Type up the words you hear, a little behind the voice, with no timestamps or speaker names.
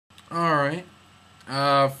Alright.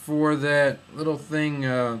 For that little thing,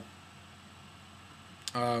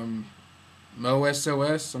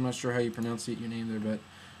 MOSOS, I'm not sure how you pronounce your name there,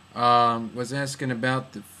 but was asking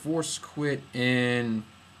about the force quit in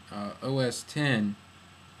OS 10.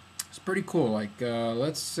 It's pretty cool. Like,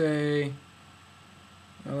 let's say,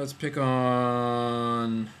 let's pick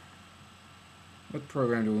on, what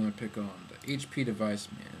program do we want to pick on? The HP Device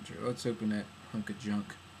Manager. Let's open that hunk of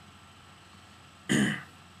junk.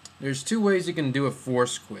 There's two ways you can do a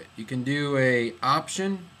force quit. You can do a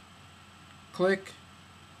option click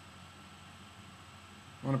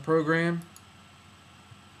on a program.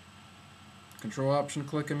 Control option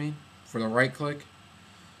click, I mean, for the right click.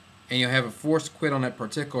 And you'll have a force quit on that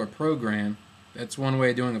particular program. That's one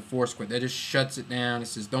way of doing a force quit. That just shuts it down. It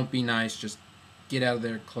says, don't be nice, just get out of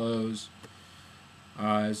there, close.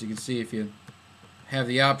 As you can see, if you have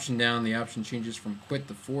the option down, the option changes from quit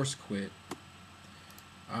to force quit.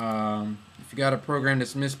 If you got a program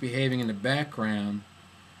that's misbehaving in the background,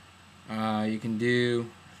 you can do,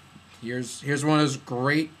 here's one of those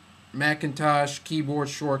great Macintosh keyboard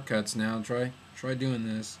shortcuts. Now try doing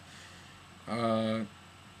this.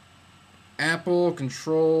 Apple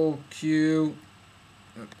Control Q,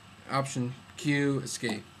 Option Q,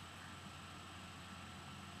 Escape.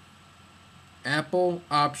 Apple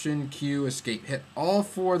Option Q, Escape. Hit all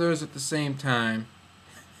four of those at the same time,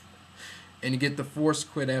 and you get the force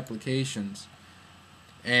quit applications.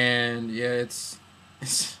 And yeah, it's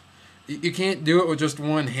you can't do it with just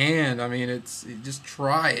one hand. I mean, just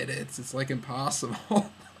try it. It's like impossible.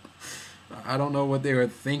 I don't know what they were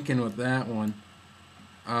thinking with that one.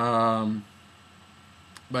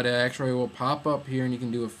 But it actually will pop up here, and you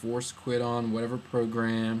can do a force quit on whatever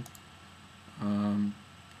program.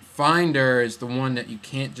 Finder is the one that you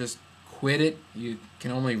can't just quit it. You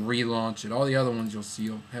can only relaunch it. All the other ones you'll see,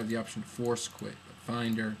 you'll have the option force quit. But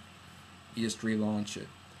Finder, you just relaunch it.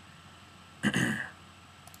 And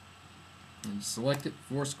select it,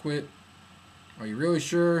 force quit. Are you really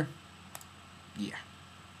sure? Yeah.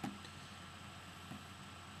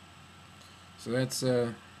 So that's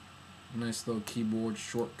a nice little keyboard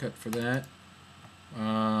shortcut for that.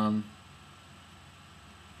 Of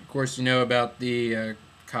course, you know about the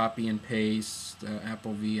copy and paste,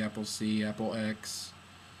 Apple V, Apple C, Apple X.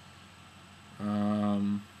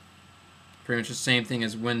 Pretty much the same thing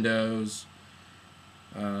as Windows.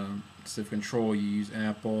 Instead of Control, you use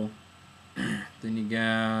Apple. Then you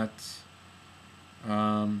got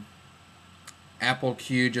Apple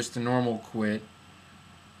Q, just a normal quit.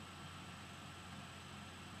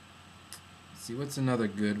 Let's see, what's another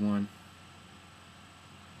good one?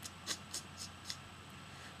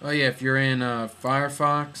 Oh yeah, if you're in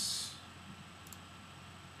Firefox,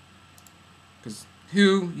 because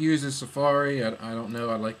who uses Safari? I don't know.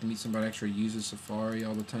 I'd like to meet somebody that actually uses Safari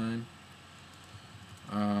all the time.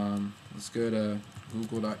 Let's go to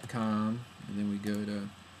google.com, and then we go to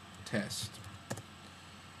test.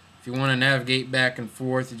 If you want to navigate back and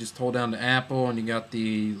forth, you just hold down the Apple, and you got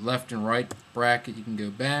the left and right bracket. You can go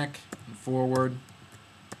back and forward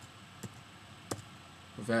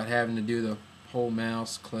without having to do the whole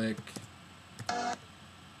mouse click. I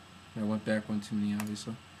went back one too many,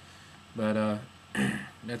 obviously. But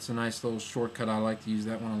that's a nice little shortcut. I like to use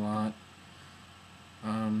that one a lot.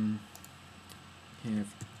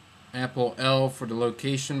 Apple L for the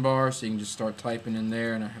location bar, so you can just start typing in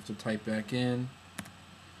there and I have to type back in.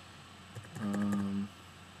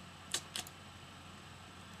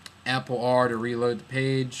 Apple R to reload the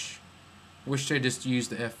page. Wish they just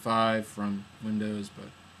used the F5 from Windows, but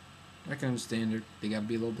I can understand they gotta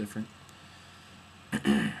be a little different.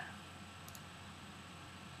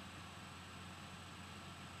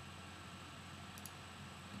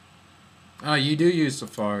 Oh, you do use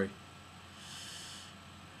Safari.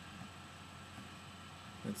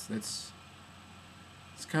 It's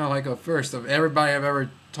kind of like a first of everybody I've ever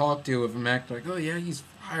talked to with a Mac, like, oh yeah, I use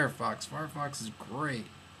Firefox. Firefox is great.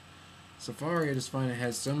 Safari, I just find it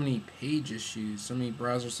has so many page issues. So many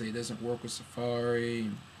browsers say it doesn't work with Safari.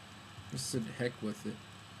 Just said the heck with it.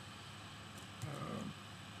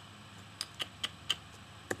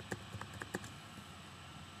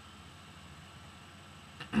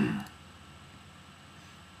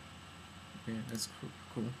 Yeah, that's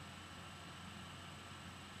cool.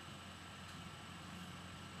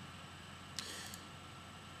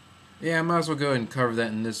 Yeah, I might as well go ahead and cover that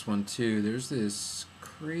in this one too. There's this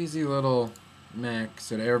crazy little Mac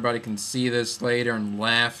so that everybody can see this later and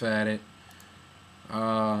laugh at it.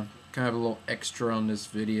 Kind of a little extra on this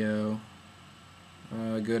video.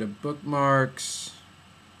 Go to bookmarks.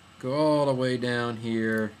 Go all the way down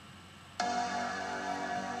here.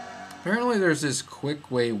 Apparently there's this quick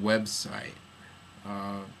way website.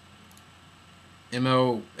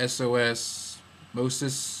 MOSOS,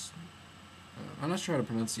 MOSOS. I'm not sure how to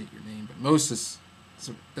pronounce your name, but MOSOS.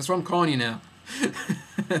 So that's what I'm calling you now.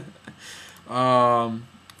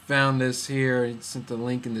 Found this here. He sent the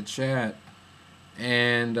link in the chat.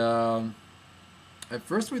 And at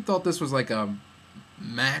first we thought this was like a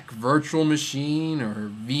Mac virtual machine or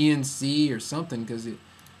VNC or something, because it's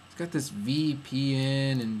got this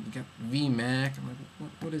VPN and you got VMac. I'm like,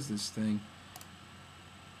 what is this thing?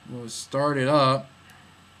 Well, start it up.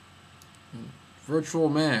 Virtual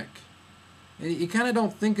Mac. You kind of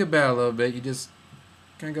don't think about it a little bit. You just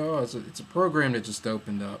kind of go, oh, it's a program that just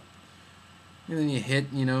opened up. And then you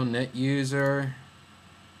hit, net user,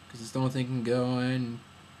 because it's the only thing can go in.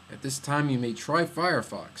 At this time, you may try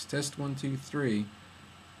Firefox. Test 1, 2, 3.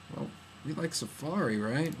 Well, we like Safari,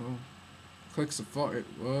 right? Well, click Safari.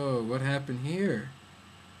 Whoa, what happened here?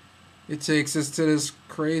 It takes us to this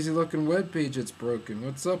crazy looking web page that's broken.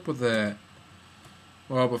 What's up with that?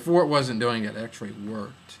 Well, before it wasn't doing it, it actually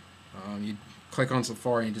worked. You'd click on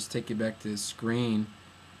Safari and just take you back to this screen.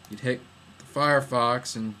 You'd hit the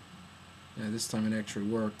Firefox, and this time it actually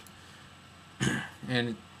worked.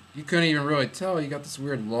 And you couldn't even really tell. You got this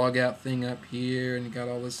weird logout thing up here, and you got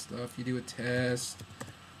all this stuff. You do a test.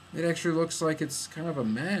 It actually looks like it's kind of a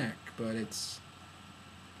Mac, but it's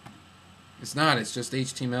not. It's just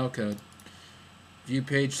HTML code. View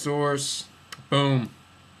page source. Boom.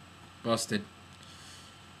 Busted.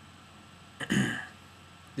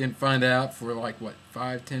 Didn't find out for like, what,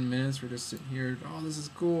 5-10 minutes. We're just sitting here. Oh, this is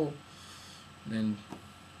cool. And then,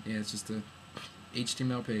 yeah, it's just a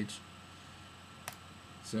HTML page.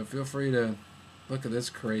 So feel free to look at this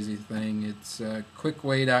crazy thing. It's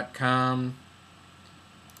quickway.com,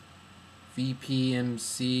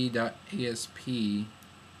 vpmc.asp.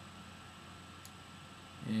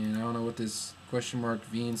 And I don't know what this question mark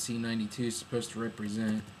VNC92 is supposed to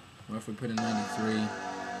represent. What if we put in 93?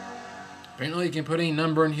 Apparently you can put any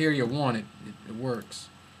number in here you want. It works.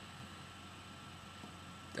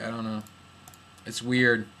 I don't know. It's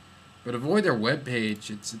weird. But avoid their webpage.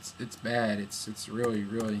 It's bad. It's really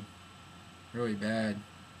bad.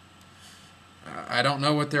 I don't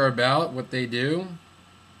know what they're about, what they do.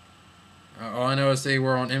 All I know is they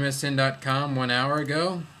were on MSN.com 1 hour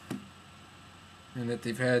ago, and that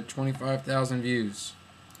they've had 25,000 views.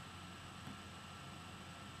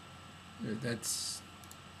 That's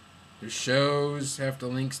their shows. Half the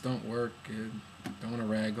links don't work. Don't want to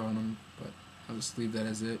rag on them, but I'll just leave that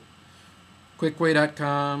as it.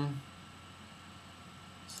 Quickway.com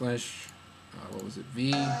 / what was it?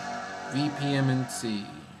 VPMNC.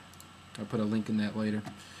 I'll put a link in that later.